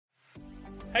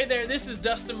Hey there, this is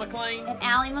Dustin McLean. And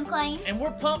Allie McLean. And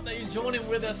we're pumped that you're joining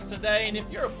with us today. And if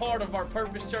you're a part of our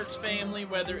Purpose Church family,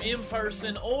 whether in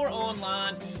person or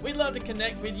online, we'd love to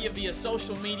connect with you via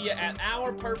social media at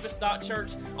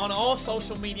ourpurpose.church on all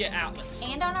social media outlets.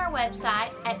 And on our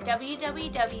website at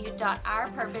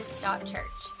www.ourpurpose.church.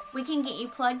 We can get you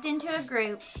plugged into a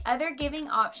group, other giving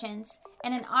options,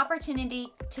 and an opportunity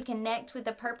to connect with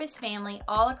the Purpose family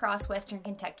all across Western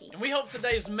Kentucky. And we hope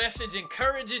today's message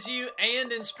encourages you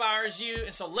and inspires you.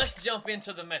 And so let's jump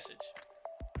into the message.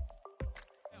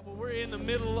 Well, we're in the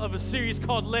middle of a series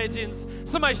called Legends.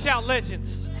 Somebody shout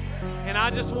Legends. And I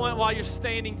just want, while you're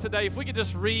standing today, if we could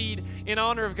just read in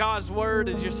honor of God's word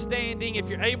as you're standing. If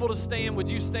you're able to stand, would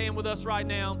you stand with us right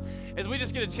now as we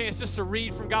just get a chance just to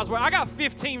read from God's word? I got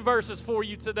 15 verses for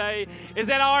you today. Is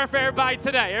that all right for everybody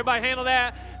today? Everybody handle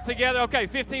that together? Okay,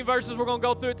 15 verses. We're going to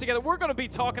go through it together. We're going to be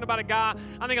talking about a guy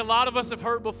I think a lot of us have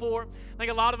heard before. I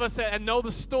think a lot of us know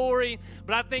the story,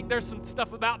 but I think there's some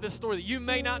stuff about this story that you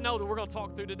may not know that we're going to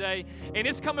talk through today. And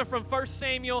it's coming from 1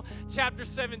 Samuel chapter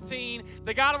 17.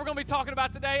 The guy that we're going to be talking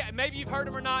about today, maybe you've heard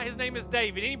him or not, his name is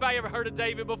David. Anybody ever heard of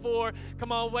David before?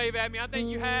 Come on, wave at me. I think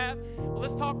you have. Well,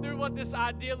 let's talk through what this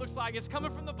idea looks like. It's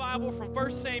coming from the Bible, from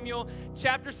 1 Samuel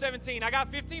chapter 17. I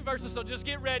got 15 verses, so just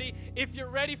get ready. If you're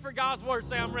ready for God's word,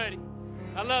 say, I'm ready.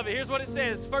 I love it. Here's what it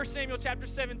says. 1 Samuel chapter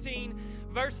 17,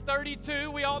 verse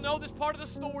 32. We all know this part of the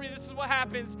story. This is what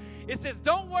happens. It says,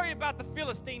 don't worry about the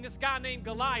Philistine, this guy named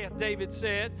Goliath, David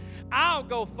said. I'll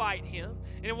go fight him.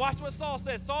 And watch what Saul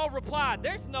said. Saul replied,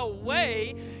 there's no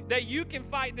way that you can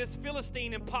fight this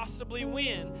Philistine and possibly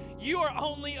win. You are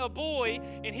only a boy,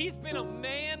 and he's been a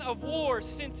man of war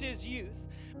since his youth.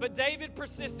 But David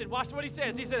persisted. Watch what he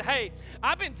says. He said, hey,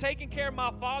 I've been taking care of my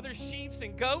father's sheep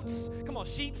and goats. Come on,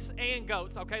 sheep and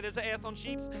goats. Okay, there's an S on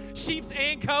sheep. Sheep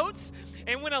and goats.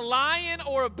 And when a lion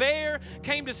or a bear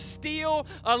came to steal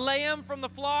a lamb from the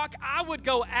flock, I would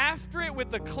go after it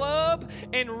with a club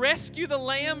and rescue the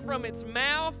lamb from its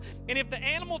mouth. And if the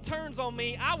animal turns on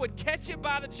me, I would catch it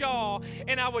by the jaw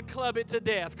and I would club it to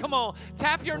death. Come on,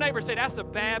 tap your neighbor. Say, that's a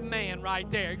bad man right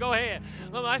there. Go ahead.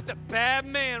 That's the bad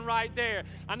man right there.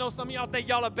 I know some of y'all think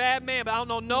y'all a bad man, but I don't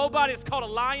know nobody that's caught a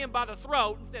lion by the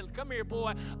throat and said, come here,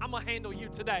 boy, I'm going to handle you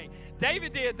today.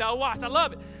 David did, though. Watch, I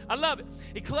love it. I love it.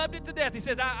 He clubbed it to death. He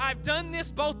says, I've done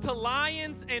this both to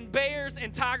lions and bears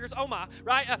and tigers. Oh, my,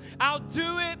 right? I'll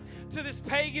do it to this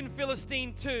pagan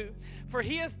Philistine, too. For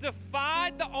he has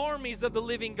defied the armies of the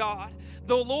living God.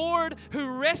 The Lord who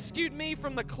rescued me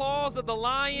from the claws of the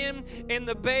lion and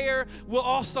the bear will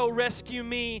also rescue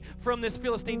me from this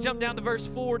Philistine. Jump down to verse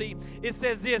 40. It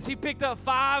says this, he picked up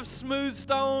 5 smooth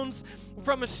stones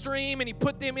from a stream and he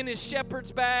put them in his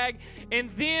shepherd's bag,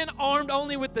 and then, armed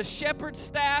only with the shepherd's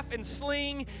staff and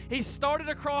sling, he started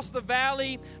across the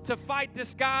valley to fight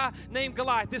this guy named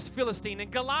Goliath, this Philistine.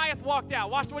 And Goliath walked out.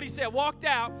 Watch what he said. Walked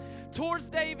out towards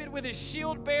David with his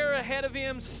shield bearer ahead of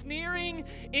him, sneering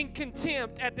in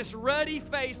contempt at this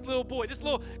ruddy-faced little boy, this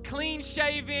little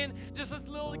clean-shaven, just this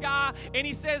little guy. And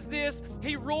he says this,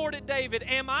 he roared at David,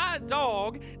 am I a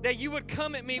dog that you would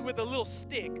come at me with a little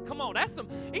stick? Come on, that's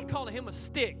he's calling him a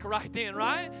stick right then,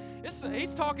 right?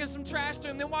 He's talking some trash to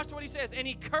him. Then watch what he says. And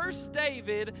he cursed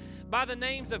David by the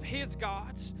names of his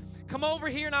gods. Come over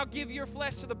here and I'll give your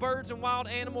flesh to the birds and wild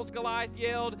animals, Goliath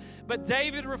yelled. But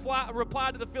David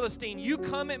replied to the Philistine, you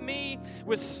come at me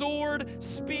with sword,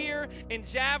 spear, and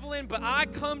javelin, but I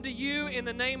come to you in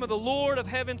the name of the Lord of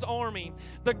heaven's army,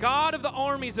 the God of the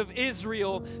armies of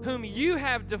Israel, whom you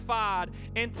have defied.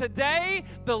 And today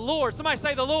the Lord, somebody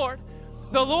say the Lord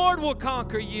will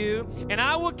conquer you, and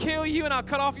I will kill you, and I'll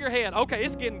cut off your head. Okay,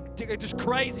 it's getting just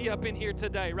crazy up in here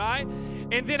today, right?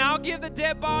 And then I'll give the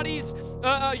dead bodies,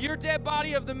 your dead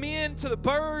body of the men to the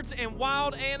birds and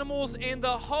wild animals, and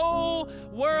the whole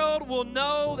world will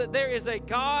know that there is a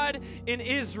God in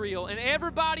Israel. And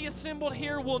everybody assembled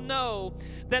here will know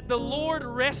that the Lord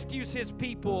rescues his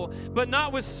people, but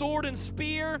not with sword and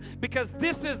spear, because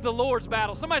this is the Lord's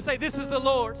battle. Somebody say, this is the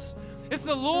Lord's. It's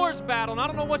the Lord's battle. And I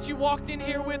don't know what you walked in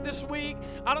here with this week.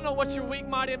 I don't know what your week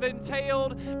might have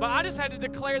entailed, but I just had to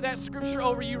declare that scripture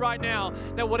over you right now,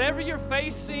 that whatever you're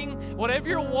facing, whatever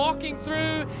you're walking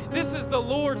through, this is the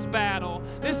Lord's battle.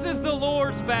 This is the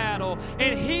Lord's battle.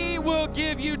 And he will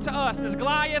give you to us. As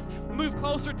Goliath move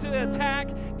closer to the attack.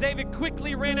 David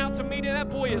quickly ran out to meet him. That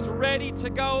boy is ready to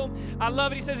go. I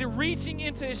love it. He says, reaching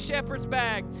into his shepherd's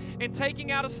bag and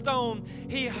taking out a stone,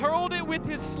 he hurled it with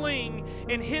his sling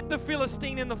and hit the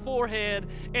Philistine in the forehead.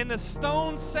 And the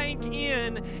stone sank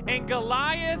in, and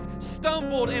Goliath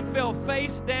stumbled and fell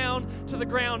face down to the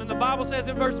ground. And the Bible says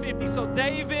in verse 50, so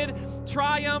David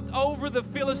triumphed over the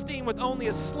Philistine with only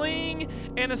a sling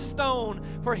and a stone,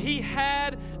 for he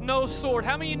had no sword.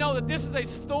 How many of you know that this is a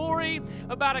story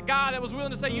about a guy that was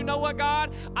willing to say, you know what,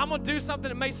 God, I'm going to do something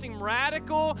that may seem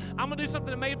radical. I'm going to do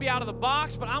something that may be out of the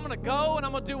box, but I'm going to go and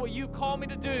I'm going to do what you call me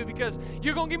to do, because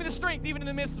you're going to give me the strength even in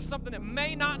the midst of something that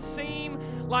may not seem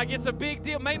like it's a big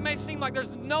deal, may seem like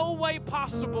there's no way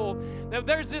possible. That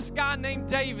there's this guy named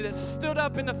David that stood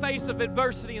up in the face of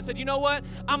adversity and said, you know what,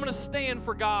 I'm going to stand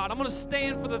for God. I'm going to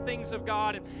stand for the things of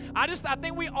God. And I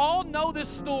think we all know this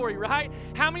story, right?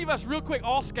 How many of us, real quick,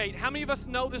 all skate, how many of us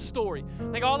know this story?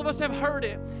 I think all of us have heard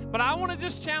it, but I want to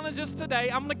just challenge us today.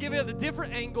 I'm going to give it a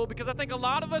different angle, because I think a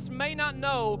lot of us may not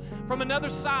know from another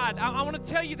side. I want to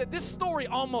tell you that this story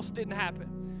almost didn't happen.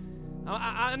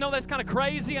 I know that's kind of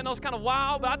crazy. I know it's kind of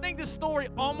wild, but I think this story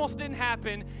almost didn't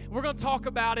happen. We're going to talk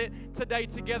about it today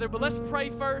together. But let's pray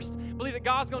first. Believe that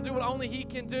God's going to do what only He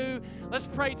can do. Let's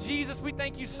pray. Jesus, we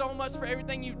thank you so much for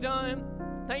everything you've done.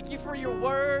 Thank you for your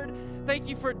word. Thank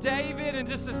you for David and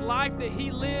just this life that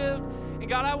he lived. And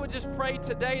God, I would just pray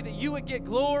today that you would get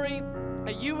glory,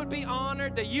 that you would be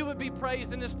honored, that you would be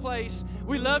praised in this place.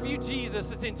 We love you,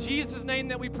 Jesus. It's in Jesus' name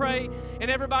that we pray.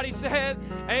 And everybody said,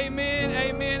 amen,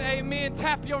 amen, amen.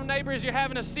 Tap your neighbor as you're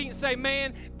having a seat and say,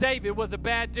 man, David was a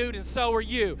bad dude, and so are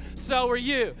you. So are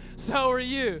you. So are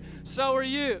you. So are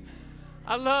you.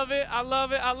 I love it. I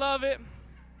love it. I love it.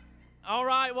 All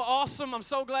right. Well, awesome. I'm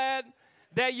so glad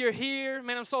that you're here.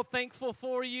 Man, I'm so thankful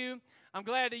for you. I'm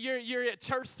glad that you're at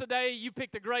church today. You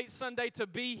picked a great Sunday to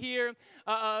be here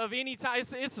of any time.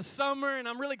 It's the summer, and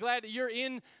I'm really glad that you're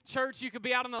in church. You could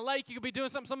be out on the lake. You could be doing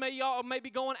something. Some of y'all may be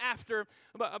going after,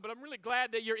 but I'm really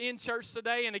glad that you're in church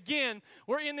today. And again,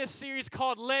 we're in this series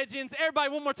called Legends. Everybody,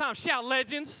 one more time, shout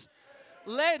Legends.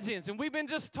 Legends. And we've been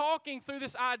just talking through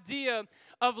this idea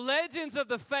of legends of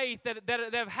the faith that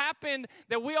have happened,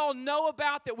 that we all know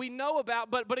about, that we know about.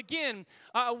 But again,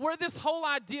 where this whole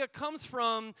idea comes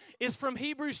from is from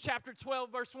Hebrews chapter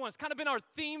 12, verse 1. It's kind of been our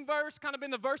theme verse, kind of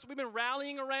been the verse we've been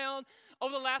rallying around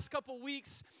over the last couple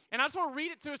weeks. And I just want to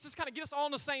read it to us, just kind of get us all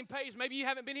on the same page. Maybe you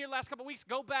haven't been here the last couple weeks.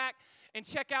 Go back and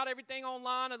check out everything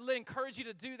online. I'd encourage you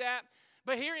to do that.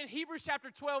 But here in Hebrews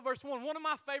chapter 12, verse 1, one of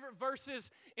my favorite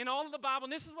verses in all of the Bible,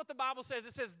 and this is what the Bible says.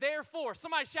 It says, therefore.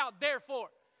 Somebody shout, therefore.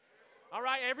 All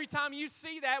right, every time you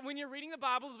see that when you're reading the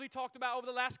Bible, as we talked about over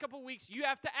the last couple of weeks, you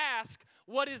have to ask,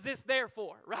 what is this there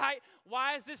for, right?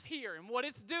 Why is this here? And what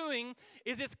it's doing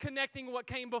is it's connecting what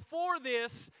came before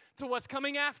this to what's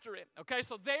coming after it, okay?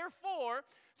 So therefore,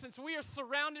 since we are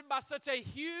surrounded by such a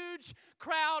huge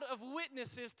crowd of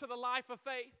witnesses to the life of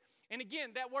faith, and again,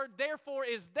 that word therefore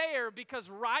is there because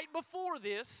right before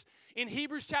this, in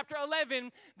Hebrews chapter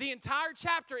 11, the entire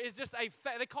chapter is just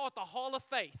they call it the Hall of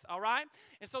Faith, all right?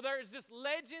 And so there is just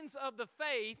legends of the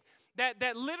faith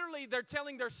that literally they're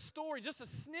telling their story, just a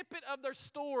snippet of their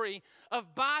story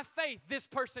of by faith, this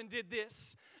person did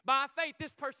this. By faith,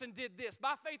 this person did this.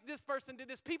 By faith, this person did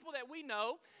this. People that we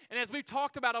know, and as we've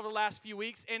talked about over the last few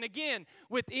weeks, and again,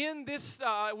 within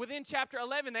chapter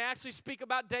 11, they actually speak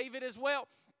about David as well.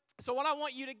 So what I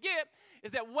want you to get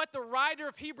is that what the writer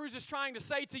of Hebrews is trying to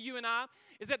say to you and I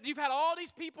is that you've had all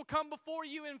these people come before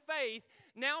you in faith.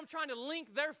 Now I'm trying to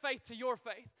link their faith to your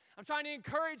faith. I'm trying to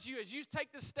encourage you as you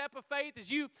take this step of faith, as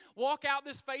you walk out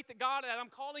this faith that I'm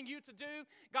calling you to do.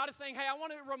 God is saying, hey, I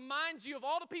want to remind you of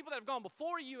all the people that have gone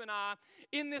before you and I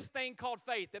in this thing called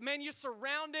faith. That, man, you're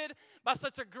surrounded by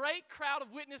such a great crowd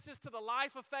of witnesses to the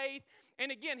life of faith.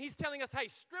 And again, he's telling us, hey,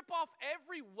 strip off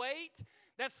every weight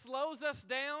that slows us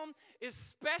down,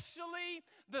 especially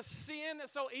the sin that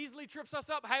so easily trips us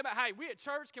up. Hey, we at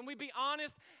church, can we be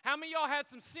honest? How many of y'all had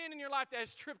some sin in your life that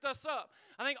has tripped us up?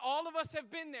 I think all of us have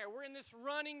been there. We're in this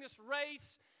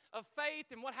race of faith,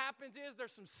 and what happens is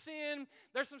there's some sin,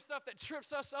 there's some stuff that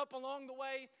trips us up along the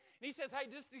way. And he says, hey,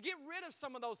 just to get rid of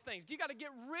some of those things. You got to get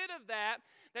rid of that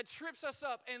trips us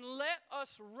up, and let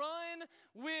us run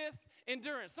with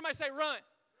endurance. Somebody say run.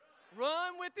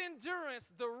 Run with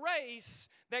endurance the race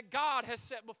that God has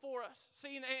set before us.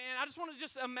 See, and I just want to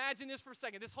just imagine this for a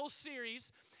second. This whole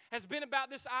series has been about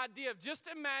this idea of just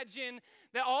imagine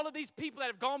that all of these people that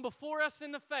have gone before us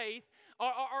in the faith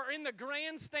are in the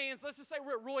grandstands. Let's just say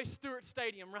we're at Roy Stewart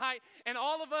Stadium, right? And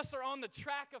all of us are on the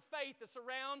track of faith that's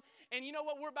around. And you know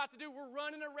what we're about to do? We're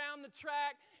running around the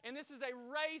track, and this is a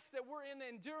race that we're in the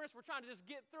endurance. We're trying to just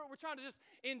get through it. We're trying to just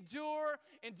endure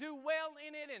and do well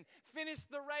in it and finish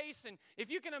the race. And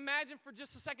if you can imagine for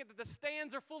just a second that the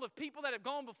stands are full of people that have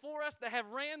gone before us, that have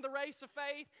ran the race of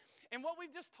faith. And what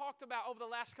we've just talked about over the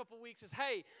last couple of weeks is,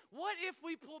 hey, what if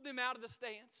we pulled them out of the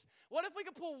stands? What if we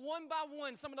could pull one by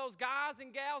one some of those guys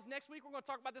and gals? Next week we're going to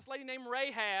talk about this lady named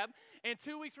Rahab. And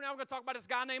 2 weeks from now we're going to talk about this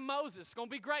guy named Moses. It's going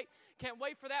to be great. Can't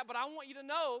wait for that. But I want you to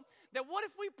know that what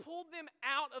if we pulled them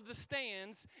out of the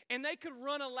stands and they could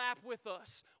run a lap with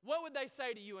us? What would they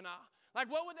say to you and I? Like,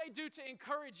 what would they do to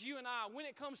encourage you and I when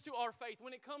it comes to our faith,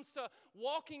 when it comes to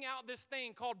walking out this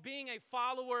thing called being a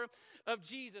follower of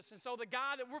Jesus? And so the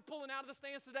guy that we're pulling out of the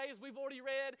stands today, as we've already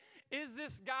read, is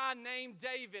this guy named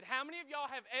David. How many of y'all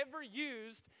have ever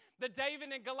used the David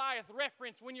and Goliath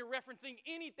reference when you're referencing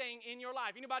anything in your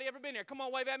life? Anybody ever been there? Come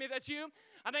on, wave at me if that's you.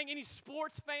 I think any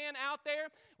sports fan out there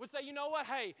would say, you know what?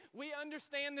 Hey, we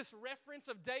understand this reference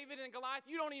of David and Goliath.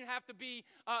 You don't even have to be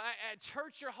at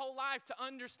church your whole life to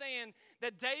understand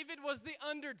that David was the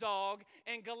underdog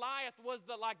and Goliath was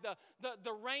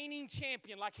the reigning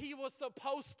champion, like he was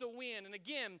supposed to win. And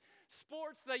again,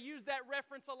 sports, they use that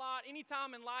reference a lot.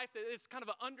 Anytime in life that it's kind of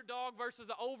an underdog versus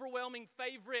an overwhelming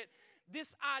favorite,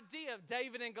 this idea of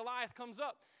David and Goliath comes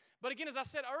up. But again, as I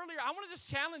said earlier, I want to just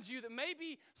challenge you that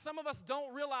maybe some of us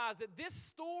don't realize that this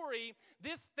story,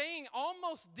 this thing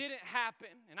almost didn't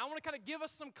happen. And I want to kind of give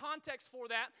us some context for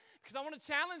that because I want to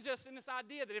challenge us in this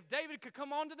idea that if David could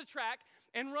come onto the track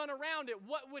and run around it,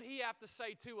 what would he have to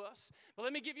say to us? But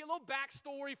let me give you a little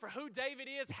backstory for who David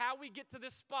is, how we get to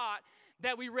this spot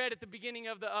that we read at the beginning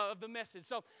of the message.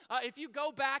 So if you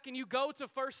go back and you go to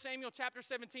 1 Samuel chapter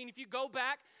 17, if you go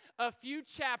back a few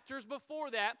chapters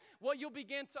before that, what you'll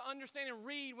begin to understand and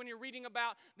read when you're reading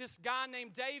about this guy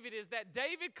named David is that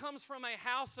David comes from a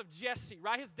house of Jesse,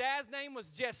 right? His dad's name was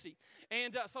Jesse.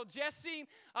 And so Jesse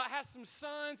has some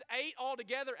sons, 8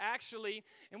 altogether actually.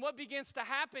 And what begins to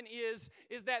happen is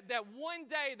that one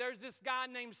day there's this guy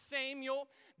named Samuel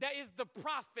that is the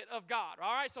prophet of God,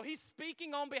 all right? So he's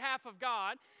speaking on behalf of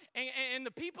God. And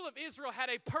the people of Israel had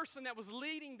a person that was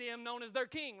leading them known as their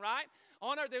king, right?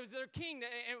 On earth, there was their king.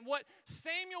 And what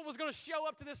Samuel was going to show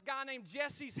up to this guy named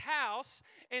Jesse's house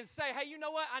and say, hey, you know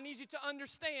what? I need you to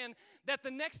understand that the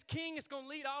next king is going to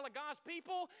lead all of God's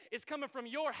people is coming from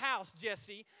your house,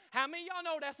 Jesse. How many of y'all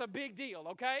know that's a big deal,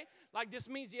 okay? Like this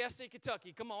means yes,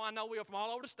 Kentucky. Come on, I know we are from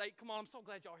all over the state. Come on, I'm so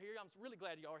glad y'all are here. I'm really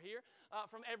glad y'all are here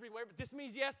from everywhere. But this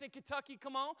means yes in Kentucky.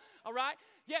 Come on, all right?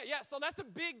 Yeah, so that's a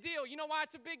big deal. You know why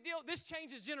it's a big deal? This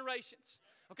changes generations.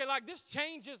 Okay, like this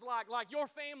changes like your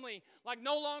family like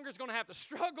no longer is going to have to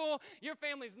struggle. Your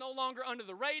family's no longer under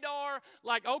the radar.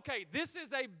 Like, okay, this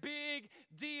is a big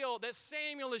deal that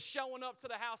Samuel is showing up to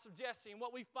the house of Jesse. And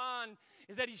what we find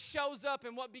is that he shows up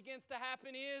and what begins to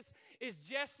happen is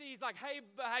Jesse's like, hey,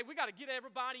 we got to get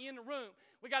everybody in the room.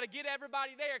 We got to get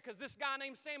everybody there because this guy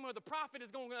named Samuel, the prophet, is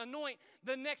going to anoint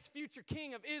the next future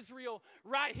king of Israel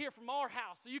right here from our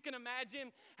house. So you can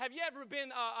imagine, have you ever been,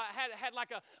 had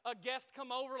like a guest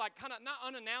come over, like kind of not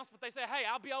unannounced, but they say, hey,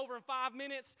 I'll be over in 5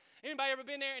 minutes. Anybody ever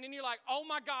been there? And then you're like, oh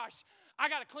my gosh, I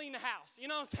got to clean the house. You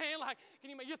know what I'm saying? Like,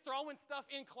 you're throwing stuff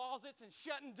in closets and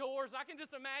shutting doors. I can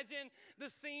just imagine the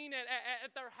scene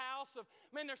at their house of,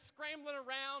 man, they're scrambling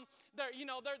around. They're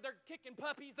kicking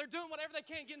puppies. They're doing whatever they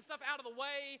can, getting stuff out of the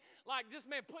way. Like, just,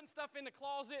 man, putting stuff in the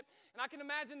closet. And I can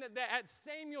imagine that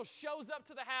Samuel shows up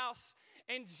to the house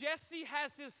and Jesse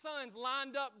has his sons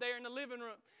lined up there in the living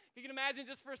room. If you can imagine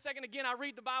just for a second, again, I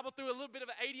read the Bible through a little bit of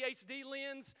an ADHD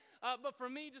lens. But for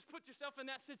me, just put yourself in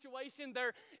that situation.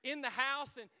 They're in the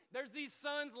house, and there's these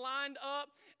sons lined up.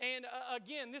 And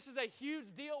again, this is a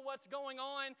huge deal what's going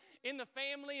on in the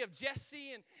family of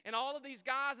Jesse and all of these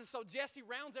guys. And so Jesse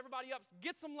rounds everybody up,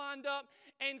 gets them lined up,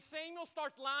 and Samuel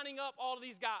starts lining up all of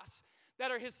these guys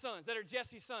that are his sons, that are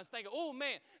Jesse's sons. Thinking, oh,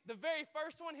 man, the very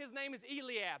first one, his name is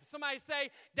Eliab. Somebody say,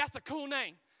 that's a cool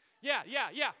name. Yeah.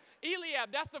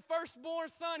 Eliab, that's the firstborn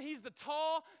son. He's the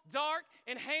tall, dark,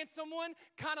 and handsome one,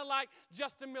 kind of like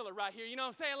Justin Miller right here. You know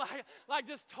what I'm saying? Like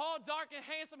just tall, dark, and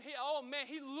handsome.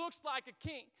 He looks like a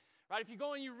king. Right? If you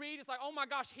go and you read, it's like, oh my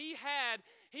gosh, he had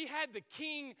the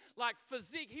king like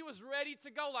physique. He was ready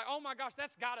to go. Like, oh my gosh,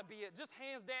 that's got to be it. Just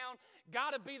hands down,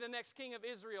 got to be the next king of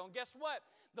Israel. And guess what?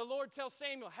 The Lord tells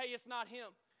Samuel, hey, it's not him.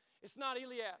 It's not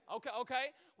Eliab.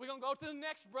 Okay. We're going to go to the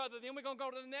next brother. Then we're going to go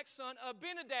to the next son.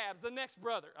 Abinadab's the next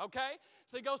brother, okay?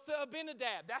 So he goes to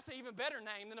Abinadab. That's an even better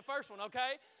name than the first one,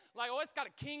 okay? Like, oh, it's got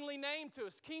a kingly name to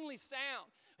it. Kingly sound.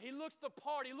 He looks the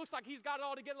part. He looks like he's got it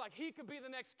all together, like he could be the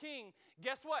next king.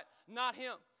 Guess what? Not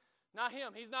him. Not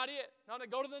him. He's not it. No,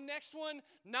 go to the next one.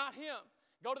 Not him.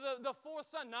 Go to the fourth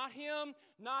son. Not him,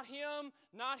 not him,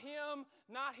 not him,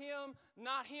 not him,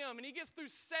 not him. And he gets through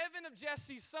 7 of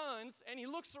Jesse's sons, and he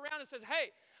looks around and says, hey,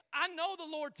 I know the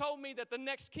Lord told me that the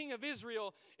next king of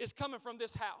Israel is coming from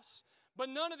this house. But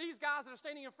none of these guys that are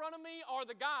standing in front of me are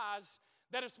the guys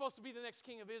that are supposed to be the next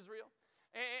king of Israel.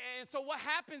 And so what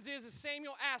happens is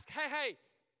Samuel asks, hey,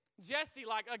 Jesse,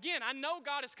 like, again, I know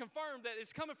God has confirmed that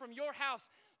it's coming from your house.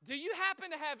 Do you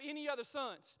happen to have any other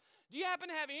sons? Do you happen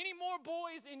to have any more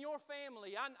boys in your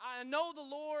family? I know the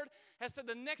Lord has said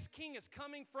the next king is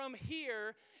coming from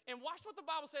here. And watch what the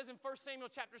Bible says in 1 Samuel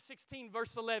chapter 16,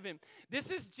 verse 11.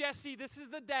 This is Jesse, this is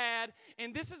the dad,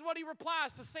 and this is what he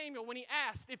replies to Samuel when he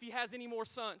asked if he has any more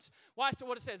sons. Watch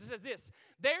what it says. It says this,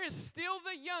 there is still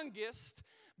the youngest,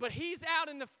 but he's out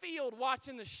in the field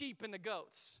watching the sheep and the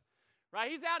goats. Right?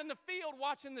 He's out in the field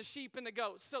watching the sheep and the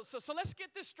goats. So let's get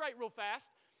this straight real fast.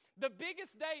 The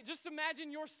biggest day, just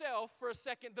imagine yourself for a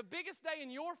second, the biggest day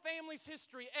in your family's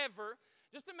history ever,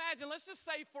 just imagine, let's just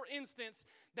say, for instance,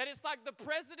 that it's like the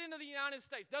President of the United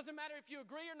States. Doesn't matter if you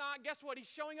agree or not, guess what?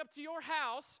 He's showing up to your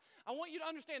house. I want you to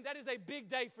understand that is a big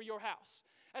day for your house.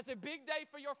 That's a big day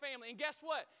for your family. And guess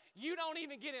what? You don't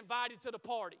even get invited to the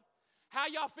party. How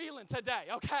y'all feeling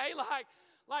today, okay?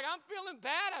 Like, I'm feeling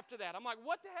bad after that. I'm like,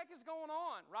 what the heck is going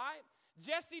on, right?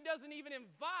 Jesse doesn't even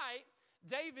invite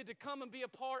David to come and be a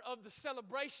part of the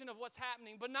celebration of what's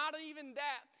happening. But not even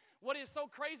that. What is so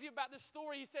crazy about this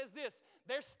story, he says this,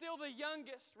 they're still the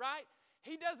youngest, right?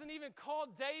 He doesn't even call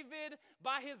David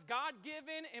by his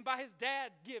God-given and by his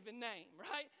dad-given name,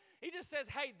 right? He just says,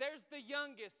 hey, there's the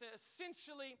youngest. And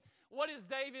essentially, what is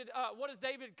David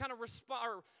kind of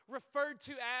referred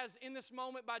to as in this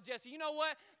moment by Jesse? You know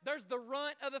what? There's the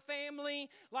runt of the family.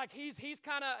 Like he's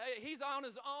on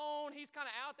his own. He's kind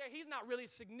of out there. He's not really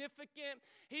significant.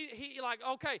 He like,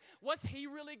 okay, what's he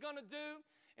really going to do?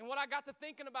 And what I got to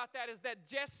thinking about that is that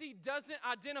Jesse doesn't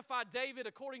identify David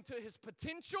according to his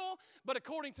potential, but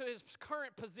according to his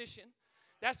current position.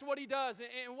 That's what he does.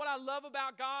 And what I love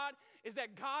about God is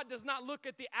that God does not look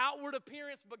at the outward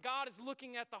appearance, but God is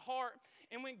looking at the heart.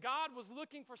 And when God was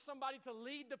looking for somebody to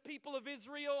lead the people of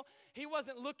Israel, he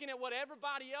wasn't looking at what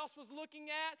everybody else was looking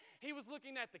at. He was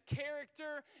looking at the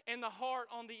character and the heart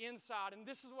on the inside. And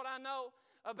this is what I know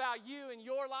about you and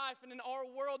your life and in our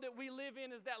world that we live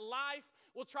in, is that life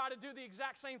will try to do the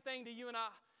exact same thing to you and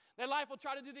I. That life will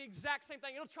try to do the exact same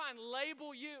thing. It'll try and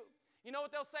label you. You know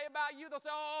what they'll say about you? They'll say,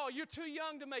 oh, you're too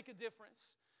young to make a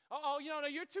difference. Oh, no,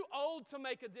 you're too old to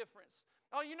make a difference.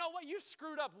 Oh, you know what? You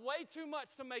screwed up way too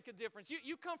much to make a difference.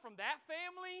 You come from that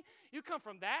family. You come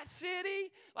from that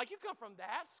city. Like, you come from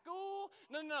that school.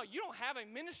 No, you don't have a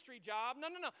ministry job.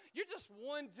 No. You're just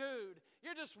one dude.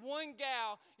 You're just one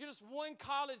gal. You're just one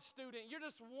college student. You're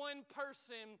just one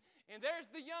person. And there's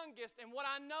the youngest. And what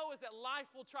I know is that life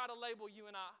will try to label you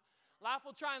and I. Life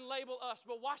will try and label us,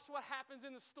 but watch what happens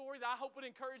in the story that I hope would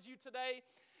encourage you today.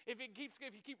 If you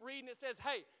keep reading, it says,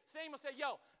 hey, Samuel said,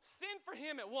 send for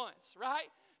him at once, right?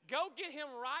 Go get him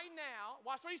right now.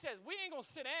 Watch what he says. We ain't going to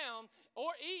sit down or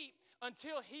eat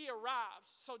until he arrives.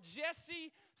 So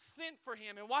Jesse sent for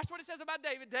him. And watch what it says about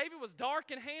David. David was dark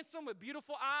and handsome with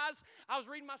beautiful eyes. I was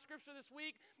reading my scripture this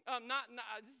week.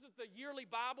 This is the yearly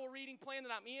Bible reading plan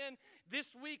that I'm in.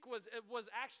 This week was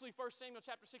actually 1 Samuel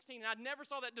chapter 16. And I never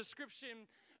saw that description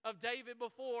of David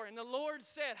before. And the Lord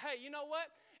said, hey, you know what?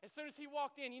 As soon as he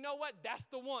walked in, you know what? That's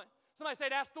the one. Somebody say,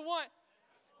 that's the one.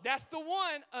 That's the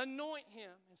one, anoint him.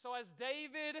 And so as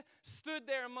David stood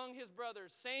there among his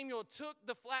brothers, Samuel took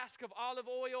the flask of olive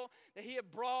oil that he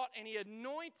had brought, and he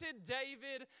anointed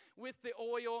David with the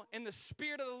oil, and the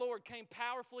Spirit of the Lord came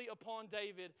powerfully upon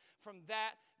David from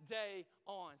that day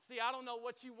on. See, I don't know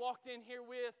what you walked in here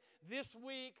with this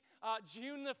week,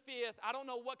 June the 5th. I don't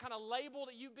know what kind of label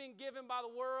that you've been given by the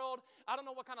world. I don't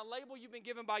know what kind of label you've been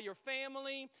given by your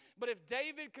family. But if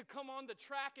David could come on the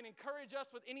track and encourage us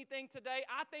with anything today,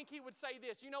 I think he would say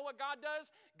this. You know what God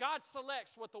does? God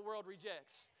selects what the world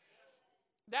rejects.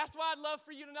 That's why I'd love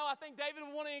for you to know. I think David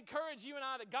would want to encourage you and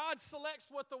I that God selects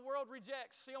what the world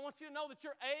rejects. See, I want you to know that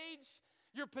your age,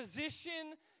 your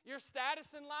position, your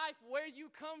status in life, where you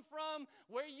come from,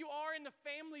 where you are in the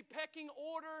family pecking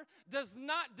order does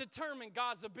not determine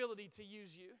God's ability to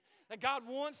use you. that God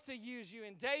wants to use you.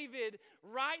 And David,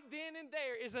 right then and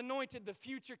there, is anointed the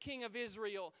future king of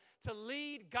Israel to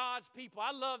lead God's people.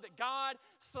 I love that God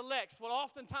selects what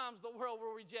oftentimes the world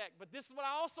will reject. But this is what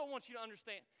I also want you to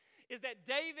understand, is that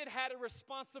David had a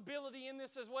responsibility in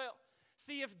this as well.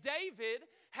 See, if David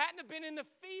hadn't have been in the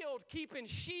field keeping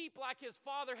sheep like his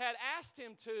father had asked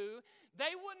him to,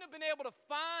 they wouldn't have been able to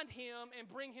find him and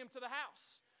bring him to the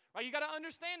house. Right? You got to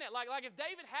understand that. Like if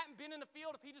David hadn't been in the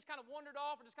field, if he just kind of wandered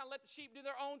off and just kind of let the sheep do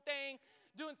their own thing,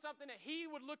 doing something that he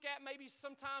would look at maybe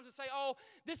sometimes and say, oh,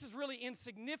 this is really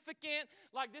insignificant.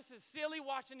 Like, this is silly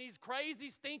watching these crazy,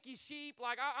 stinky sheep.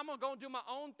 Like, I'm going to go and do my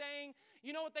own thing.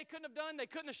 You know what they couldn't have done? They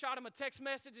couldn't have shot him a text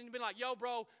message and been like, yo,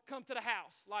 bro, come to the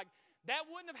house. Like, that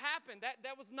wouldn't have happened.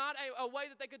 That was not a way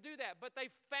that they could do that. But they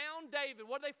found David.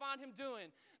 What did they find him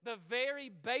doing? The very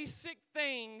basic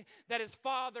thing that his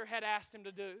father had asked him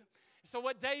to do. So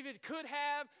what David could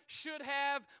have, should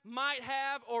have, might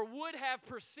have, or would have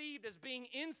perceived as being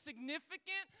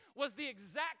insignificant was the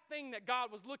exact thing that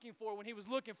God was looking for when he was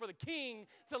looking for the king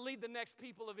to lead the next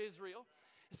people of Israel.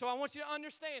 So I want you to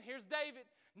understand, here's David,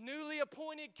 newly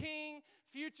appointed king,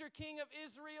 future king of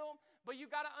Israel. But you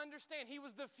got to understand, he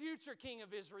was the future king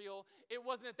of Israel. It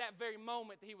wasn't at that very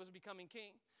moment that he was becoming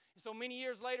king. So many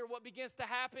years later, what begins to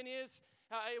happen is,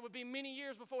 it would be many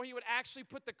years before he would actually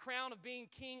put the crown of being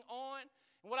king on.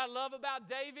 And what I love about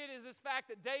David is this fact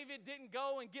that David didn't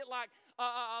go and get like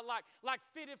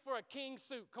fitted for a king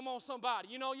suit. Come on, somebody.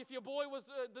 You know, if your boy was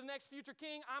the next future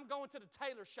king, I'm going to the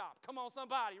tailor shop. Come on,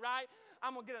 somebody, right?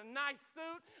 I'm going to get a nice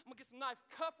suit. I'm going to get some nice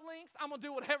cufflinks. I'm going to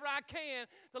do whatever I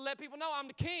can to let people know I'm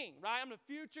the king, right? I'm the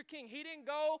future king. He didn't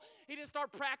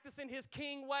start practicing his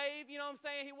king wave. You know what I'm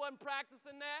saying? He wasn't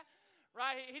practicing that,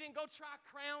 right? He didn't go try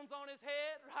crowns on his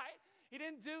head, right? He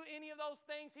didn't do any of those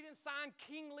things. He didn't sign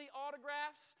kingly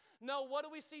autographs. No, what do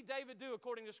we see David do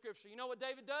according to Scripture? You know what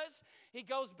David does? He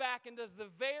goes back and does the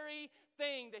very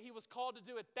thing that he was called to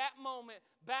do at that moment,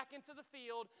 back into the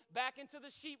field, back into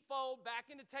the sheepfold, back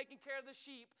into taking care of the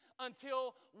sheep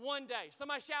until one day.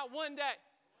 Somebody shout, one day.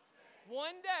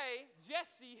 One day,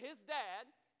 Jesse, his dad,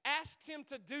 asks him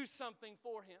to do something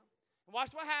for him.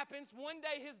 Watch what happens. One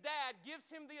day his dad gives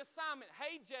him the assignment.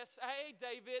 Hey,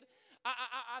 David,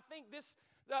 I think this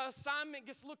assignment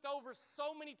gets looked over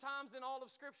so many times in all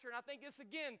of Scripture. And I think this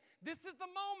is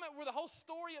the moment where the whole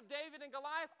story of David and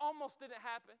Goliath almost didn't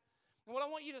happen. And what I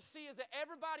want you to see is that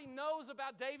everybody knows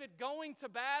about David going to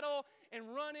battle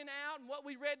and running out. And what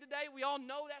we read today, we all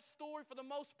know that story for the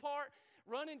most part.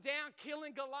 Running down,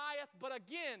 killing Goliath. But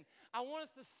again, I want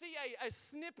us to see a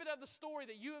snippet of the story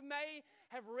that you may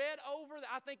have read over that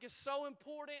I think is so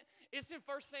important. It's in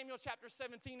 1 Samuel chapter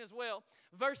 17 as well.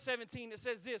 Verse 17, it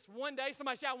says this. One day,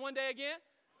 somebody shout one day again.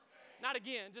 Not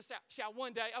again, just shout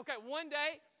one day. Okay, one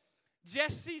day,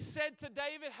 Jesse said to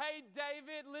David, hey,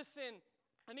 David, listen,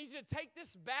 I need you to take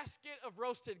this basket of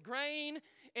roasted grain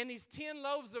and these 10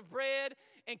 loaves of bread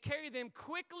and carry them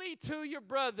quickly to your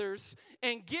brothers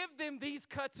and give them these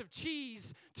cuts of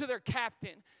cheese to their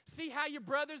captain. See how your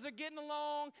brothers are getting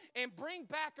along and bring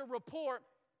back a report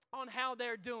on how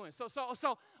they're doing. So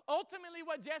ultimately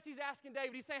what Jesse's asking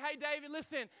David, he's saying, hey, David,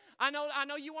 listen, I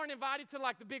know you weren't invited to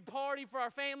like the big party for our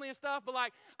family and stuff, but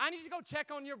like I need you to go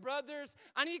check on your brothers.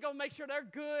 I need you to go make sure they're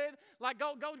good. Like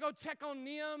go check on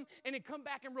them and then come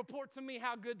back and report to me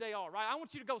how good they are, right? I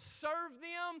want you to go serve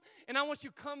them and I want you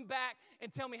to come back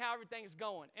and tell me how everything's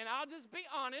going. And I'll just be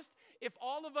honest, if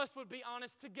all of us would be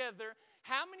honest together,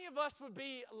 how many of us would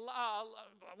be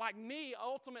like me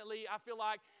ultimately, I feel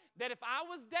like, that if I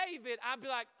was David, I'd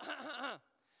be like,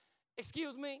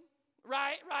 excuse me,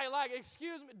 right, like,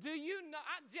 excuse me, do you know,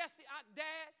 Jesse,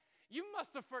 Dad, you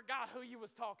must have forgot who you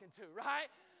was talking to, right?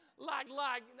 Like,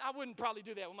 I wouldn't probably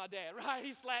do that with my dad, right?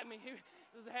 He slapped me, he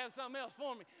doesn't have something else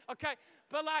for me, okay?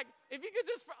 But like, if you could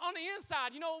just, on the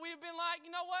inside, you know what we've been like?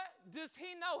 You know what? Does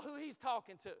he know who he's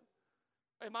talking to?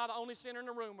 Am I the only sinner in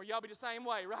the room where y'all be the same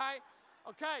way, right?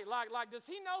 Okay, like, does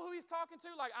he know who he's talking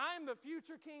to? Like, I am the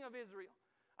future king of Israel.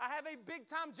 I have a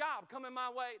big-time job coming my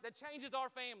way that changes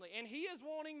our family. And he is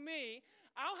wanting me.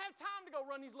 I don't have time to go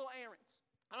run these little errands.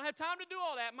 I don't have time to do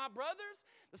all that. My brothers,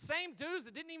 the same dudes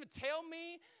that didn't even tell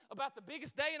me about the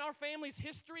biggest day in our family's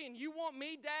history, and you want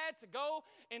me, Dad, to go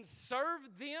and serve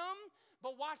them?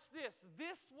 But watch this.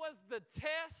 This was the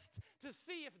test to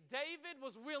see if David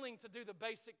was willing to do the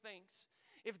basic things.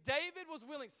 If David was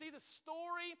willing, see, the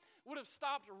story would have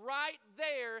stopped right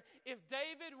there if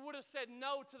David would have said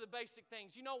no to the basic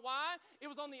things. You know why? It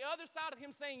was on the other side of him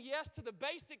saying yes to the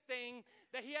basic thing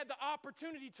that he had the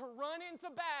opportunity to run into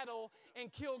battle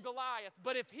and kill Goliath.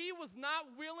 But if he was not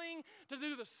willing to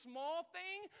do the small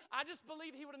thing, I just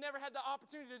believe he would have never had the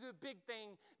opportunity to do the big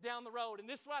thing down the road. And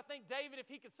this is what I think David, if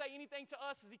he could say anything to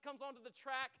us as he comes onto the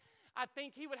track, I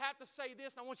think he would have to say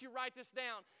this, and I want you to write this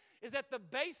down, is that the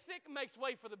basic makes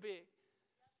way for the big.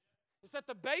 It's that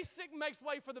the basic makes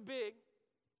way for the big.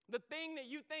 The thing that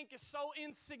you think is so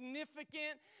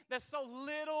insignificant, that's so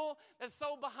little, that's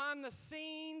so behind the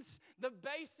scenes, the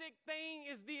basic thing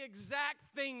is the exact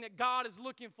thing that God is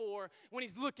looking for when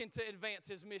He's looking to advance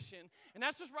His mission. And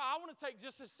that's just where I want to take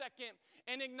just a second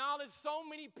and acknowledge so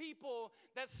many people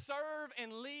that serve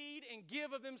and lead and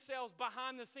give of themselves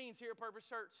behind the scenes here at Purpose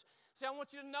Church. See, I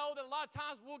want you to know that a lot of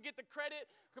times we'll get the credit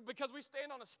because we stand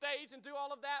on a stage and do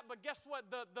all of that, but guess what?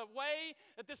 The way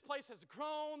that this place has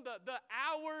grown, the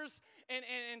hours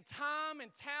and time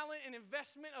and talent and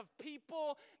investment of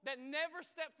people that never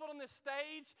step foot on this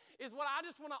stage is what I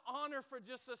just want to honor for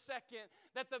just a second.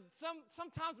 That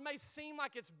sometimes may seem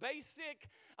like it's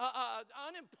basic,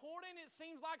 unimportant. It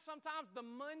seems like sometimes the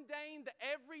mundane, the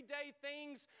everyday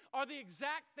things are the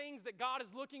exact things that God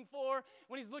is looking for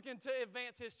when He's looking to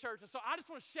advance His church. And so I just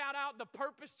want to shout out the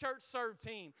Purpose Church Serve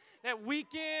team. That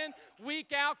week in,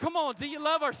 week out. Come on, do you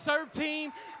love our Serve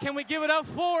team? Can we give it up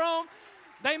for them?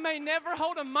 They may never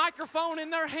hold a microphone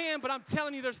in their hand, but I'm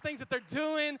telling you, there's things that they're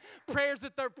doing, prayers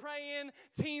that they're praying,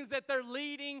 teams that they're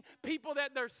leading, people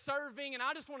that they're serving. And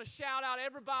I just want to shout out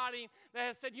everybody that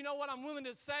has said, you know what, I'm willing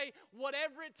to say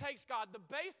whatever it takes, God. The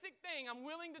basic thing, I'm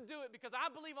willing to do it because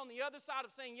I believe on the other side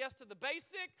of saying yes to the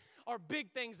basic are big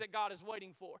things that God is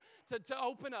waiting for to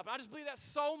open up. And I just believe that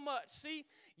so much. See,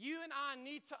 you and I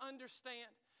need to understand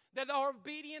that our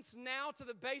obedience now to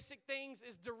the basic things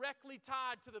is directly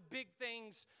tied to the big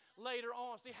things later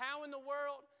on. See, how in the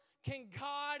world can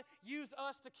God use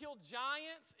us to kill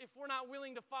giants if we're not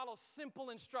willing to follow simple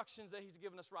instructions that He's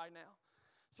given us right now?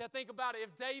 See, I think about it.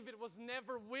 If David was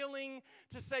never willing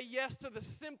to say yes to the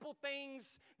simple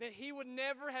things, then he would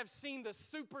never have seen the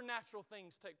supernatural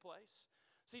things take place.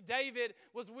 See, David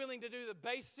was willing to do the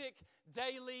basic,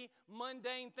 daily,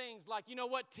 mundane things like, you know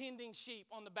what, tending sheep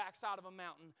on the backside of a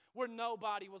mountain where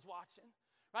nobody was watching.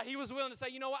 Right? He was willing to say,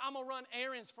 you know what, I'm going to run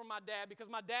errands for my dad because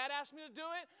my dad asked me to do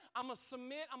it. I'm going to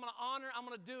submit, I'm going to honor, I'm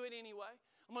going to do it anyway.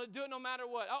 I'm going to do it no matter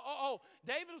what.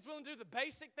 David was willing to do the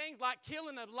basic things like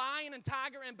killing a lion and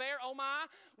tiger and bear,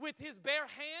 with his bare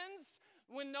hands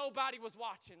when nobody was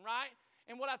watching, right?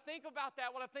 And what I think about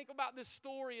that, what I think about this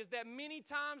story is that many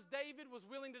times David was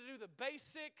willing to do the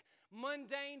basic,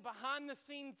 mundane,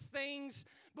 behind-the-scenes things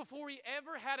before he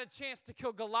ever had a chance to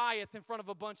kill Goliath in front of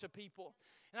a bunch of people.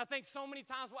 And I think so many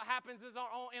times what happens is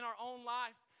in our own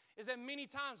life is that many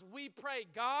times we pray,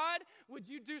 God, would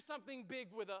you do something big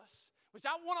with us? Which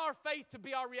I want our faith to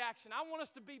be our reaction. I want us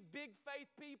to be big faith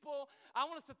people. I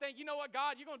want us to think, you know what,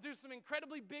 God, you're going to do some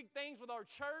incredibly big things with our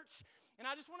church. And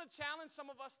I just want to challenge some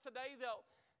of us today, though,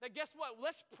 that guess what?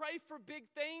 Let's pray for big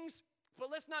things,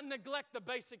 but let's not neglect the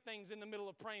basic things in the middle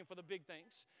of praying for the big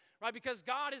things, right? Because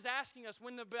God is asking us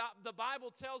when the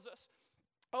Bible tells us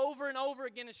over and over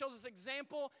again, it shows us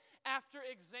example after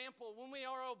example. When we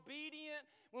are obedient,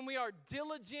 when we are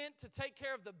diligent to take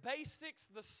care of the basics,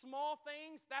 the small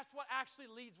things, that's what actually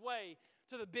leads way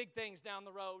to the big things down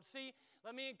the road. See,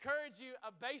 let me encourage you,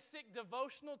 a basic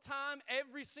devotional time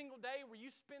every single day where you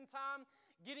spend time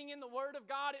getting in the Word of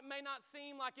God. It may not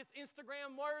seem like it's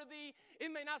Instagram worthy.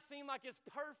 It may not seem like it's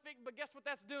perfect, but guess what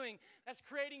that's doing? That's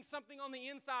creating something on the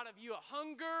inside of you, a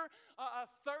hunger, a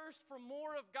thirst for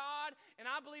more of God. And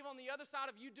I believe on the other side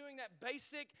of you doing that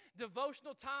basic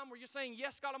devotional time where you're saying,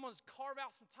 yes, God, I'm going to carve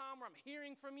out some time where I'm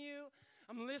hearing from you.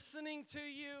 I'm listening to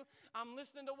you. I'm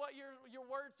listening to what your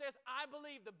Word says. I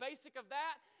believe the basic of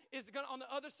that is going to, on the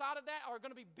other side of that are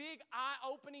going to be big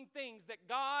eye-opening things that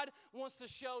God wants to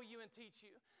show you and teach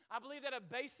you. I believe that a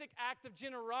basic act of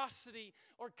generosity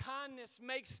or kindness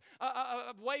makes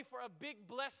a way for a big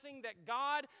blessing that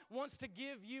God wants to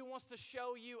give you, wants to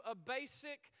show you. A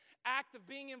basic act of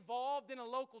being involved in a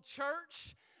local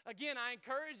church. Again, I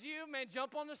encourage you, man,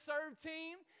 jump on the serve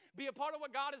team. Be a part of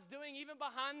what God is doing, even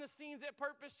behind the scenes at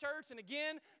Purpose Church. And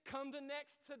again, come to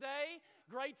Next today.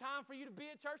 Great time for you to be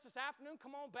at church this afternoon.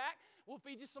 Come on back. We'll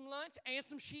feed you some lunch and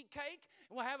some sheet cake,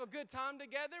 and we'll have a good time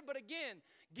together. But again,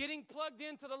 getting plugged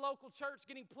into the local church,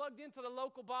 getting plugged into the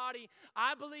local body,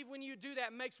 I believe when you do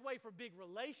that makes way for big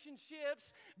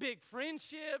relationships, big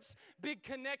friendships, big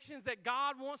connections that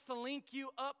God wants to link you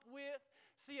up with.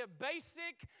 See, a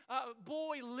basic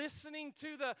boy listening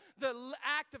to the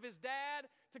act of his dad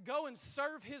to go and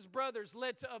serve his brothers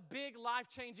led to a big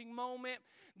life-changing moment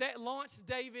that launched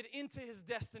David into his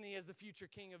destiny as the future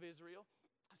king of Israel.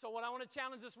 So what I want to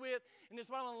challenge us with, and this is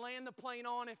what I want to land the plane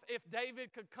on, if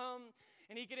David could come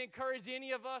and he could encourage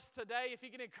any of us today, if he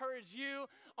could encourage you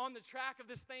on the track of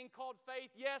this thing called faith.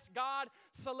 Yes, God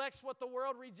selects what the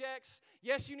world rejects.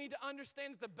 Yes, you need to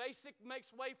understand that the basic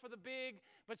makes way for the big,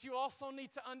 but you also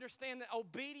need to understand that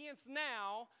obedience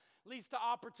now leads to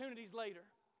opportunities later.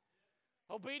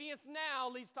 Obedience now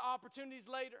leads to opportunities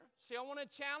later. See, I want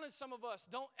to challenge some of us.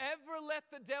 Don't ever let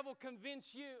the devil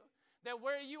convince you that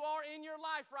where you are in your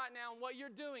life right now and what you're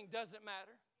doing doesn't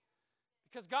matter.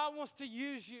 Because God wants to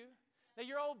use you. That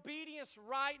your obedience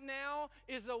right now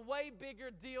is a way bigger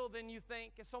deal than you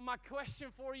think. And so my question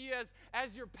for you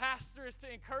as your pastor is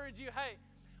to encourage you, hey,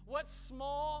 what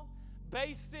small,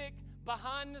 basic,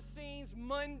 behind the scenes,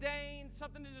 mundane,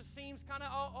 something that just seems kind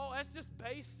of, that's just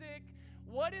basic.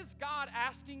 What is God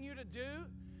asking you to do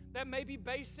that may be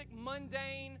basic,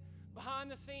 mundane,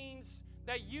 behind the scenes,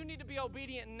 that you need to be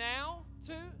obedient now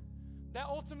to, that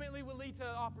ultimately will lead to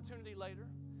opportunity later?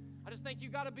 I just think you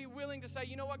got to be willing to say,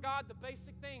 you know what, God, the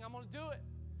basic thing, I'm going to do it.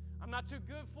 I'm not too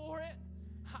good for it.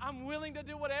 I'm willing to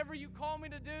do whatever you call me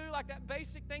to do, like that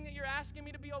basic thing that you're asking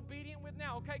me to be obedient with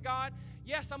now. Okay, God,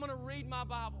 yes, I'm going to read my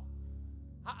Bible.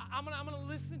 I'm going to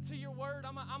listen to your word.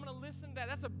 I'm going to listen to that.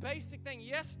 That's a basic thing.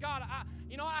 Yes, God,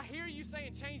 I hear you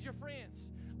saying change your friends.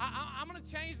 I'm going to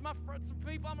change some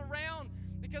people I'm around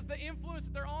because the influence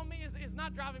that they're on me is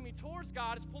not driving me towards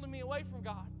God. It's pulling me away from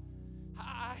God.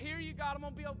 I hear you, God. I'm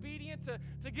going to be obedient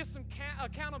to get some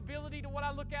accountability to what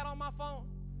I look at on my phone.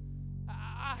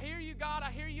 I hear you, God.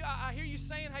 I hear you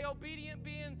saying, hey, obedient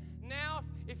being now,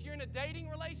 if you're in a dating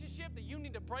relationship, that you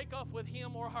need to break up with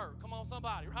him or her. Come on,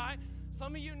 somebody, right?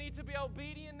 Some of you need to be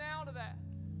obedient now to that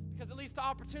because it leads to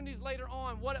opportunities later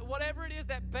on. Whatever it is,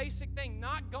 that basic thing,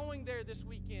 not going there this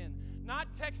weekend,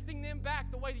 not texting them back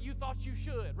the way that you thought you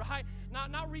should, right?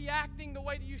 Not reacting the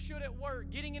way that you should at work,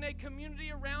 getting in a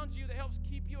community around you that helps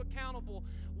keep you accountable.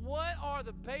 What are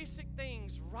the basic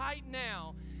things right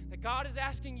now that God is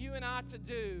asking you and I to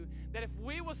do, that if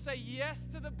we will say yes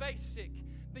to the basic,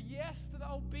 the yes to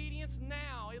the obedience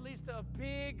now, it leads to a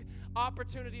big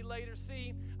opportunity later.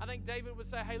 See, I think David would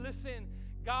say, hey, listen,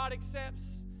 God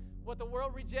accepts what the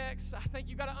world rejects. I think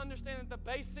you got to understand that the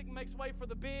basic makes way for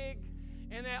the big,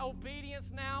 and that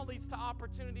obedience now leads to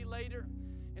opportunity later.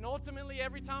 And ultimately,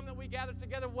 every time that we gather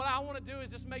together, what I want to do is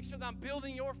just make sure that I'm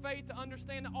building your faith to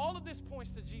understand that all of this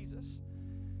points to Jesus.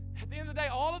 At the end of the day,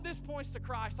 all of this points to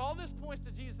Christ. All of this points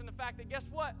to Jesus and the fact that, guess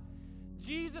what?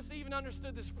 Jesus even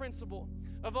understood this principle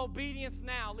of obedience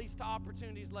now leads to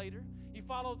opportunities later. You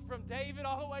followed from David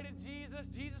all the way to Jesus.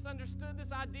 Jesus understood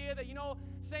this idea that,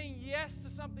 saying yes to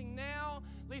something now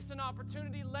leads to an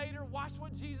opportunity later. Watch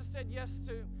what Jesus said yes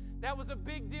to. That was a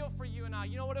big deal for you and I.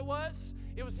 You know what it was?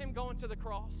 It was him going to the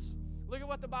cross. Look at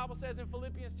what the Bible says in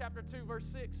Philippians chapter 2, verse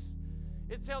 6.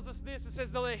 It tells us this. It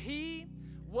says, though that he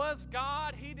was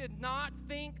God, he did not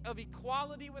think of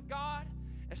equality with God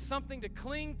as something to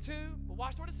cling to. But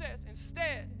watch what it says.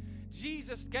 Instead,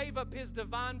 Jesus gave up his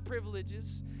divine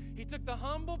privileges. He took the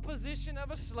humble position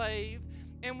of a slave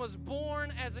and was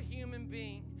born as a human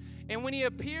being. And when he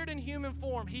appeared in human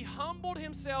form, he humbled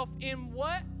himself in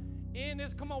what?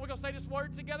 Come on, we're going to say this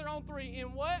word together on 3.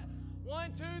 In what?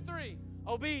 1, 2, 3.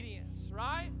 Obedience,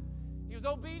 right? He was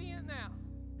obedient now.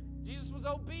 Jesus was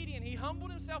obedient. He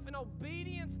humbled himself in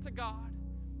obedience to God.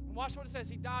 And watch what it says.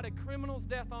 He died a criminal's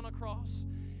death on a cross.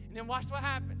 And then watch what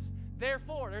happens.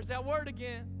 Therefore, there's that word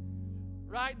again.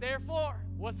 Right? Therefore.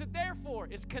 What's it there for?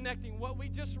 It's connecting what we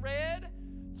just read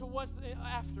to what's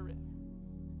after it.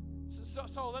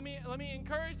 So let me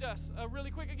encourage us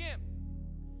really quick again.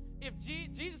 If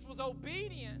Jesus was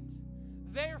obedient,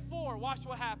 therefore, watch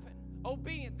what happened.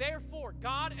 Obedient. Therefore,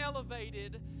 God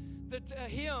elevated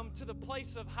him to the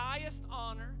place of highest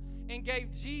honor and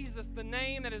gave Jesus the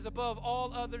name that is above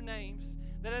all other names.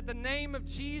 That at the name of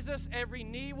Jesus, every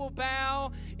knee will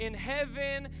bow in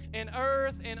heaven and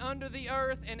earth and under the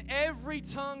earth, and every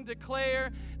tongue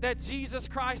declare that Jesus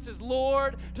Christ is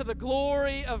Lord, to the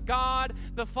glory of God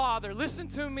the Father. Listen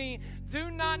to me.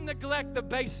 Do not neglect the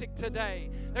basic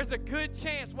today. There's a good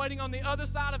chance waiting on the other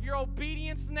side of your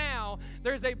obedience now.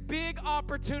 There's a big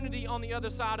opportunity on the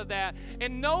other side of that.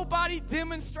 And nobody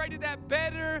demonstrated that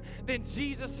better than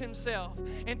Jesus himself. himself.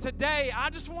 And today, I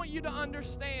just want you to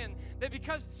understand that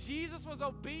because Jesus was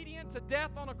obedient to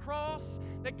death on a cross,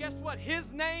 that guess what?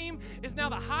 His name is now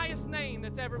the highest name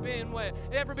that's ever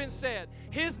been said.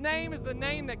 His name is the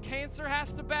name that cancer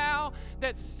has to bow,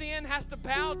 that sin has to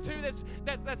bow to,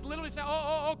 that's literally saying,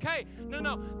 okay.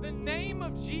 No. The name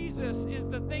of Jesus is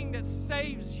the thing that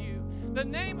saves you. The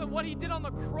name of what he did on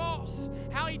the cross,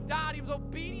 how he died. He was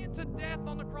obedient to death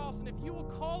on the cross. And if you will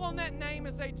call on that name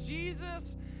and say,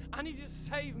 Jesus, I need you to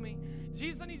save me.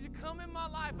 Jesus, I need you to come in my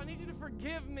life. I need you to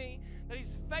forgive me. That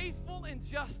he's faithful and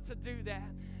just to do that.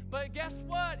 But guess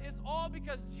what? It's all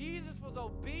because Jesus was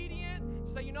obedient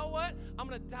to say, you know what? I'm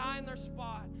going to die in their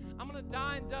spot. I'm going to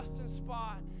die in Dustin's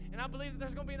spot. And I believe that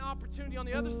there's going to be an opportunity on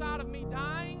the other side of me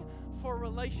dying for a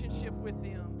relationship with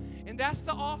them. And that's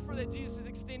the offer that Jesus is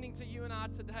extending to you and I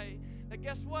today. That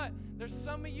guess what? There's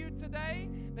some of you today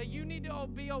that you need to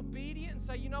be obedient and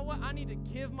say, you know what? I need to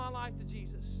give my life to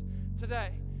Jesus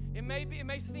today. It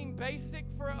may seem basic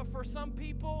for some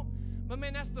people, but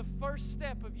man, that's the first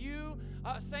step of you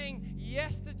saying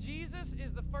yes to Jesus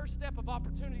is the first step of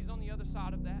opportunities on the other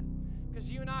side of that. Because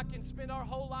you and I can spend our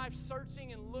whole life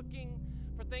searching and looking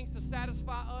for things to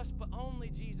satisfy us, but only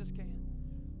Jesus can.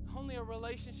 Only a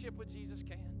relationship with Jesus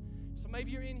can. So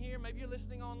maybe you're in here, maybe you're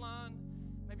listening online,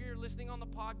 maybe you're listening on the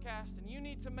podcast, and you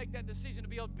need to make that decision to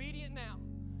be obedient now.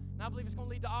 And I believe it's going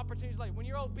to lead to opportunities later. When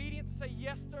you're obedient to say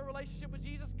yes to a relationship with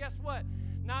Jesus, guess what?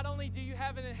 Not only do you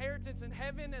have an inheritance in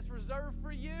heaven that's reserved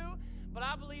for you, but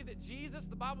I believe that Jesus,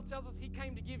 the Bible tells us he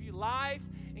came to give you life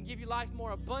and give you life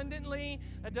more abundantly.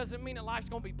 That doesn't mean that life's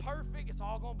going to be perfect. It's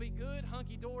all going to be good,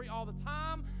 hunky-dory all the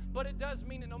time. But it does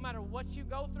mean that no matter what you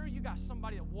go through, you got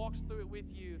somebody that walks through it with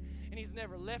you. And he's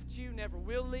never left you, never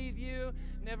will leave you,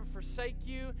 never forsake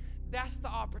you. That's the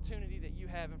opportunity that you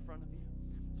have in front of you.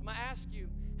 So I'm going to ask you,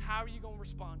 how are you going to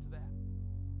respond to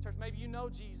that? Church, maybe you know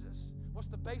Jesus. What's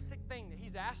the basic thing that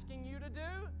he's asking you to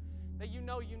do that you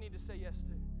know you need to say yes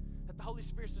to? That the Holy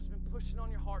Spirit's just been pushing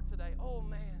on your heart today. Oh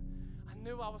man, I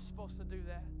knew I was supposed to do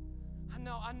that. I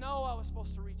know I was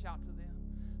supposed to reach out to them.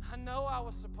 I know I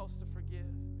was supposed to forgive.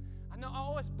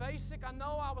 It's basic. I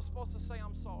know I was supposed to say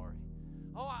I'm sorry.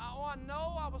 I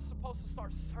know I was supposed to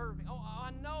start serving.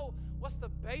 I know what's the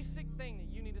basic thing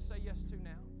that you need to say yes to now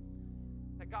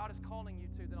that God is calling you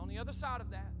to. That on the other side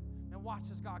of that, and watch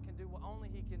as God can do what only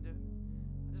he can do.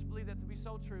 I just believe that to be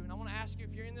so true. And I want to ask you,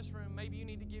 if you're in this room, maybe you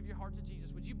need to give your heart to Jesus.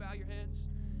 Would you bow your heads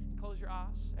and close your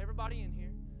eyes? Everybody in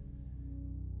here.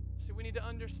 See, we need to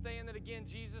understand that, again,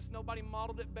 Jesus, nobody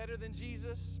modeled it better than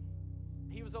Jesus.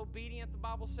 He was obedient, the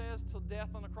Bible says, till death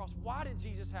on the cross. Why did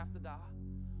Jesus have to die?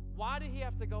 Why did he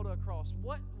have to go to a cross?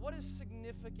 What is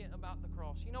significant about the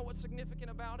cross? You know what's significant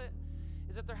about it?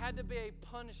 Is that there had to be a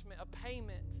punishment, a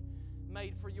payment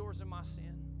made for yours and my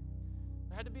sin.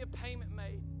 There had to be a payment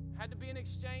made. Had to be an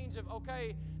exchange of,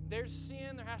 okay, there's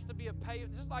sin, there has to be a pay.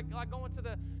 Just like going to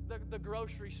the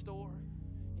grocery store.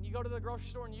 And you go to the grocery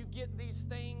store and you get these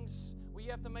things where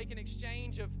you have to make an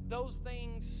exchange of those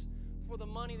things for the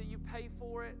money that you pay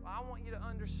for it. I want you to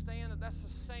understand that that's the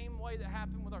same way that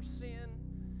happened with our sin,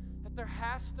 that there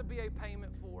has to be a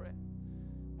payment for it.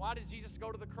 Why did Jesus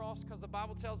go to the cross? Because the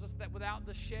Bible tells us that without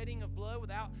the shedding of blood,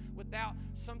 without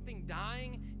something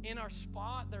dying in our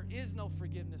spot, there is no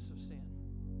forgiveness of sin.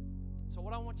 So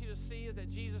what I want you to see is that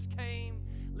Jesus came,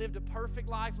 lived a perfect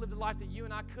life, lived a life that you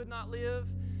and I could not live,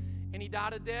 and he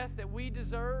died a death that we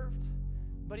deserved,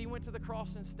 but he went to the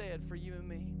cross instead for you and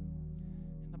me.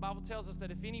 And the Bible tells us that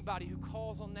if anybody who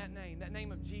calls on that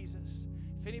name of Jesus,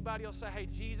 if anybody will say, hey,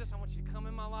 Jesus, I want you to come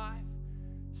in my life,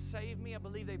 save me. I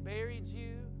believe they buried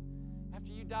you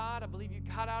after you died. I believe you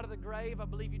got out of the grave. I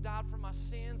believe you died for my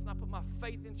sins, and I put my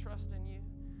faith and trust in you.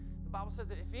 The Bible says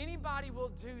that if anybody will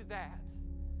do that,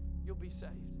 you'll be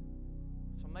saved.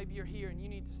 So maybe you're here and you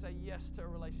need to say yes to a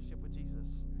relationship with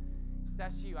Jesus. If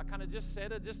that's you. I kind of just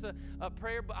said a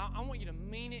prayer, but I want you to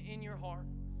mean it in your heart.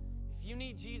 If you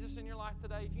need Jesus in your life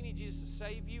today, if you need Jesus to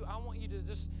save you, I want you to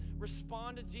just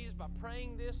respond to Jesus by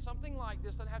praying this, something like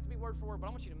this. Doesn't have to be word for word, but I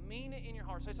want you to mean it in your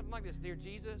heart. Say something like this. Dear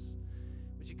Jesus,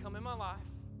 would you come in my life?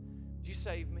 Would you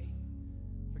save me?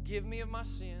 Forgive me of my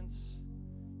sins.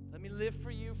 Let me live for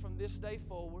you from this day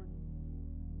forward.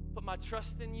 Put my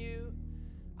trust in you.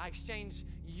 I exchange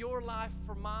your life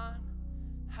for mine.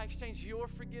 I exchange your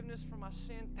forgiveness for my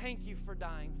sin. Thank you for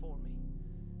dying for me.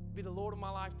 Be the Lord of my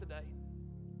life today.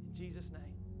 In Jesus' name.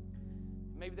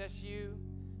 Maybe that's you.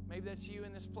 Maybe that's you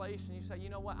in this place and you say, you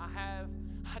know what, I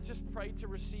just prayed to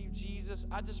receive Jesus.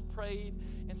 I just prayed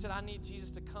and said, I need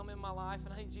Jesus to come in my life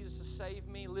and I need Jesus to save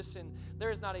me. Listen,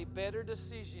 there is not a better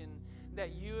decision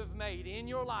that you have made in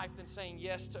your life than saying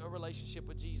yes to a relationship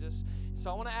with Jesus. So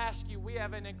I want to ask you, we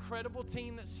have an incredible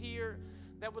team that's here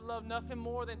that would love nothing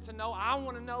more than to know. I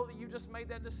want to know that you just made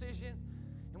that decision.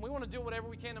 And we want to do whatever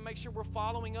we can to make sure we're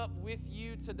following up with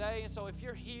you today. And so if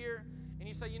you're here and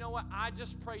you say, you know what, I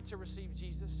just prayed to receive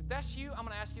Jesus. If that's you, I'm going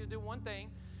to ask you to do one thing.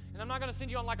 And I'm not going to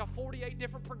send you on like a 48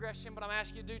 different progression, but I'm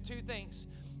asking you to do two things.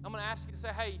 I'm going to ask you to say,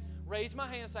 hey, raise my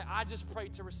hand and say, I just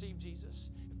prayed to receive Jesus.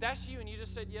 If that's you and you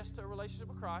just said yes to a relationship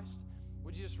with Christ,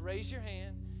 would you just raise your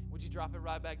hand? Would you drop it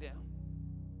right back down?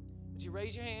 Would you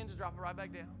raise your hand and drop it right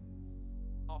back down?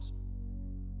 Awesome.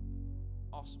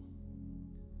 Awesome.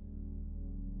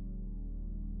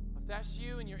 If that's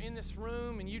you and you're in this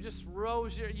room and you just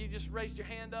raised your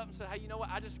hand up and said, hey, you know what?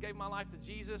 I just gave my life to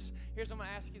Jesus. Here's what I'm going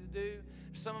to ask you to do.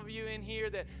 There's some of you in here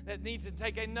that need to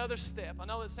take another step. I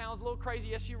know it sounds a little crazy.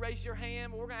 Yes, you raised your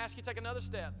hand, but we're going to ask you to take another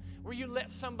step. Will you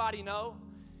let somebody know?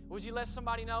 Would you let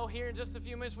somebody know here in just a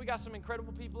few minutes? We got some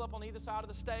incredible people up on either side of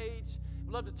the stage.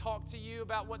 We'd love to talk to you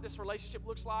about what this relationship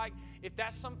looks like. If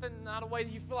that's something, not a way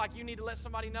that you feel like you need to let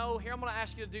somebody know, here I'm going to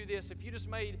ask you to do this. If you just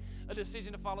made a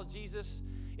decision to follow Jesus,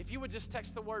 if you would just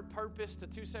text the word purpose to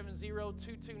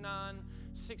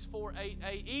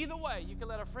 270-229-6488. Either way, you can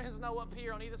let our friends know up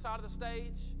here on either side of the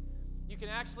stage. You can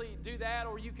actually do that,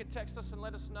 or you can text us and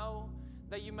let us know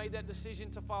that you made that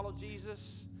decision to follow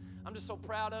Jesus. I'm just so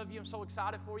proud of you. I'm so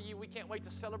excited for you. We can't wait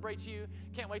to celebrate you.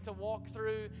 Can't wait to walk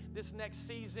through this next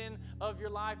season of your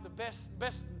life. The best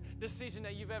decision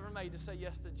that you've ever made to say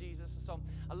yes to Jesus. And so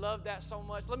I love that so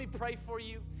much. Let me pray for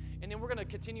you, and then we're going to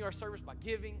continue our service by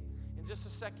giving in just a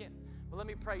second. But let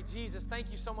me pray. Jesus,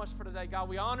 thank you so much for today. God,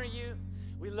 we honor you.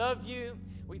 We love you.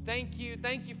 We thank you.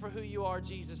 Thank you for who you are,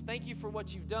 Jesus. Thank you for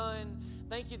what you've done.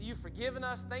 Thank you that you've forgiven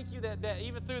us. Thank you that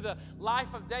even through the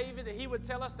life of David, that he would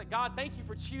tell us that, God, thank you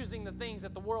for choosing the things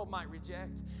that the world might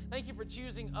reject. Thank you for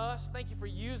choosing us. Thank you for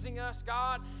using us,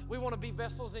 God. We want to be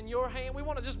vessels in your hand. We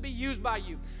want to just be used by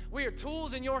you. We are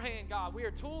tools in your hand, God. We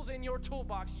are tools in your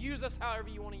toolbox. Use us however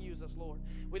you want to use us, Lord.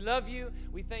 We love you.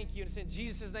 We thank you. And it's in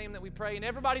Jesus' name that we pray. And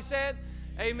everybody said,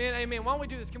 amen, amen. Why don't we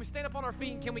do this? Can we stand up on our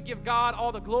feet and can we give God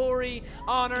all the glory,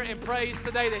 honor, and praise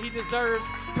today that he deserves?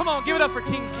 Come on, give it up for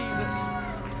King Jesus.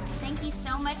 Thank you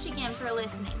so much again for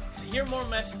listening. To hear more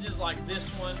messages like this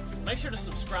one, make sure to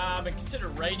subscribe and consider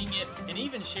rating it and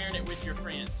even sharing it with your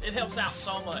friends. It helps out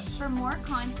so much. For more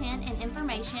content and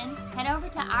information, head over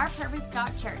to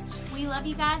ourpurpose.church. We love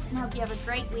you guys and hope you have a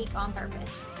great week on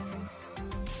purpose.